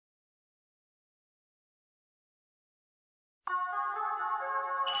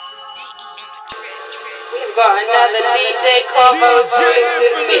got another DJ CARVO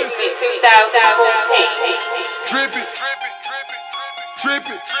exclusive mix in 2014. Drip it, drip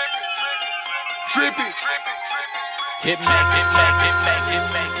it, drip it. Hit back.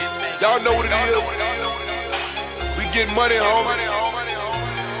 Y'all know what it is. We get money, homie.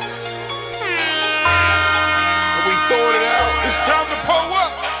 And we throwing it out. It's time to pull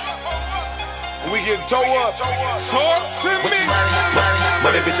up. And we get toe up. Talk to me.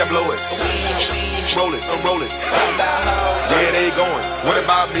 Money, bitch, I blow it. Roll it, I'm rolling. Yeah, they going. What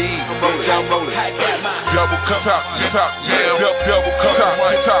about me? I'm rolling. Double cut, top, down. Double cut, top,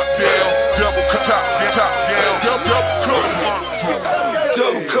 down. Double cut, top, down.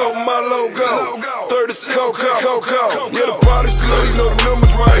 Double cut, my logo. 36 Coco. Yeah, the party's good, you know the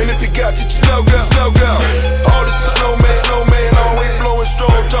numbers right. And if you got you, just snow go. All this is snowman, always blowing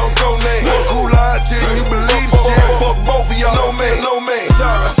strong, talk name. Fuck who lied to you, you believe the shit. Fuck both of y'all, no man.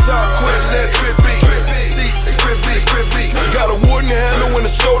 Sock, quit, let trip be. Seats, it's crispy. Got a wooden handle when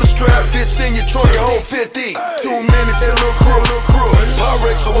the shoulder strap fits in your trunk, your home 50. 2 minutes, a little crew.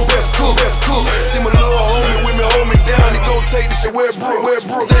 Pyrex, so best cook. See my little homie with me, hold me down. He gon' take this shit, where's Brooke?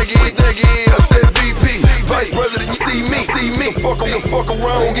 Thank you, I said VP. Vice President, you see me. Fuck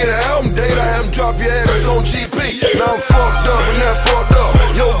around, get an album date. I have him drop your ass on GP. Now I'm fucked up and that fucked up.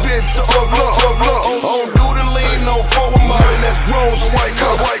 Yo, bitch, tough luck. I don't do the lean, no forward model. That's grown, so white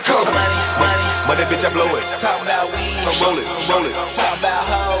cup. Money, bitch, I blow it. Talk about weed. I'm rolling. Talk about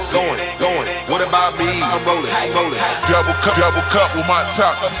hoes. Going. What about me? I'm rolling. Double cup with my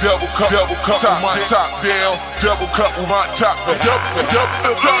top. Double cup with my top down. Double cup with my top. Double down.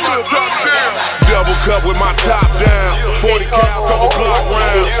 Double cup with my top down. 40 cal, couple Glock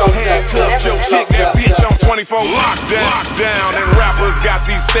rounds. Handcuffed your chick, that bitch on 24 lockdown. And rappers got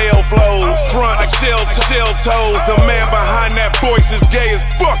these stale flows. Front like shell toes. The man behind that voice is gay as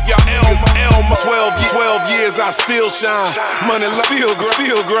fuck. Y'all Elma. 12 years I still shine. Money still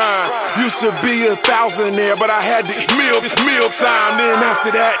grind. Used to be a thousandaire, but I had this meal time. Then after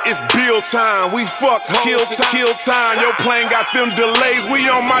that, it's bill time. We fuck, kill time. Your plane got them delays. We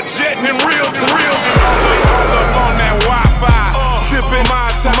on my jet in real time. All up on that Wi-Fi. Sipping my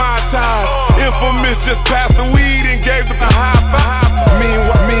ties. Infamous just passed the weed and gave the high five.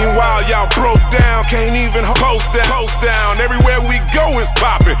 Meanwhile, y'all broke down. Can't even post down. Everywhere we go is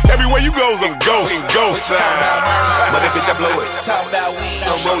popping. Everywhere you go's a ghost town. Money, bitch, I blow it. Talk about weed.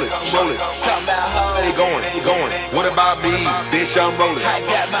 I'm rolling. Talk about hoes. They going. What about me? Bitch, I'm rolling. I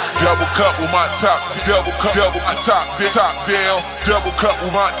got my Double cup with my top. Double cup top down. Double cup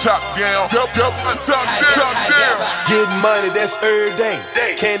with my top down. Double top down. Getting money, that's every day.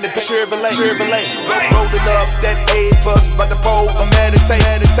 Candy Chevrolet. Rolling up that A plus, about to pole, I meditate.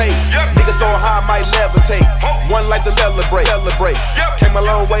 Niggas so high, might levitate. One like to celebrate. Came a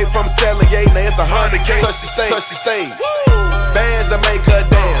long way from selling, now it's 100K. Touch the stage. Bands that make her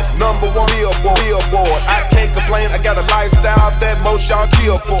dance. Number 1 billboard. I can't complain, I got a lifestyle that most y'all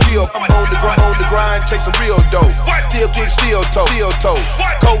kill for. I'm on the grind, chasing real dope. Still kick, steel toe.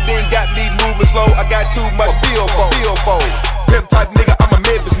 Codeine got me moving slow. I got too much bill for. Pimp type nigga, I'm a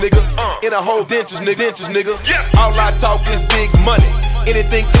Memphis nigga. In a whole dentures nigga. All I talk is big money.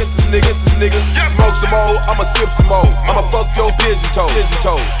 Anything senses nigga. Smoke some more, I'ma sip some more. I'ma fuck your digital.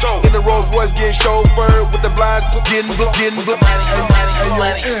 In the Rolls Royce getting chauffeured with the blinds getting booked.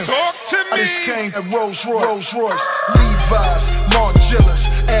 Talk to me. I just came at Rolls Royce, Levi's, Margielas,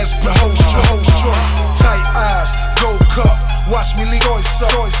 Aspen host choice, tight eyes, gold cup, watch me leave soy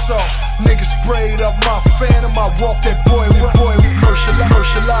sauce. Niggas sprayed up my phantom, I walk that boy with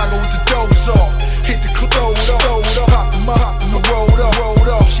Murcielago with the doors off. Hit the club, throw it up, pop them and rolled up.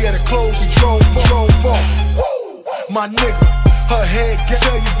 She had her clothes and drove off. Woo, my nigga, her head get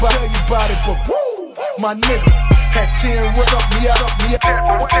tell you about it, but woo, my nigga. Had 10 up me out.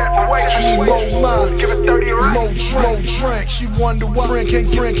 I need more mileage, more drink. She wonder why friend can't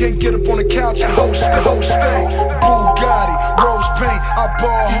get up on the couch and host thing. Bugatti, rose paint, I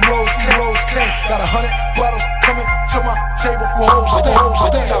ball rose cane. Got 100 bottles coming to my table. Rose thing.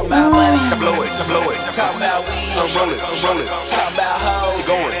 Talk about money. I blow it. Talk about weed. I'm rolling. Talk about hoes.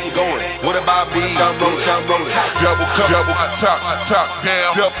 You going. What about me? I'm rolling. Double cup, top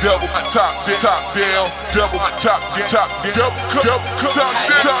down. Double top down. Double top down. Double top down.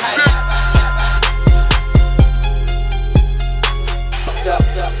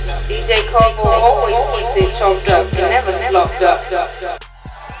 DJ CARVO always keeps it chopped up, he never slopped up.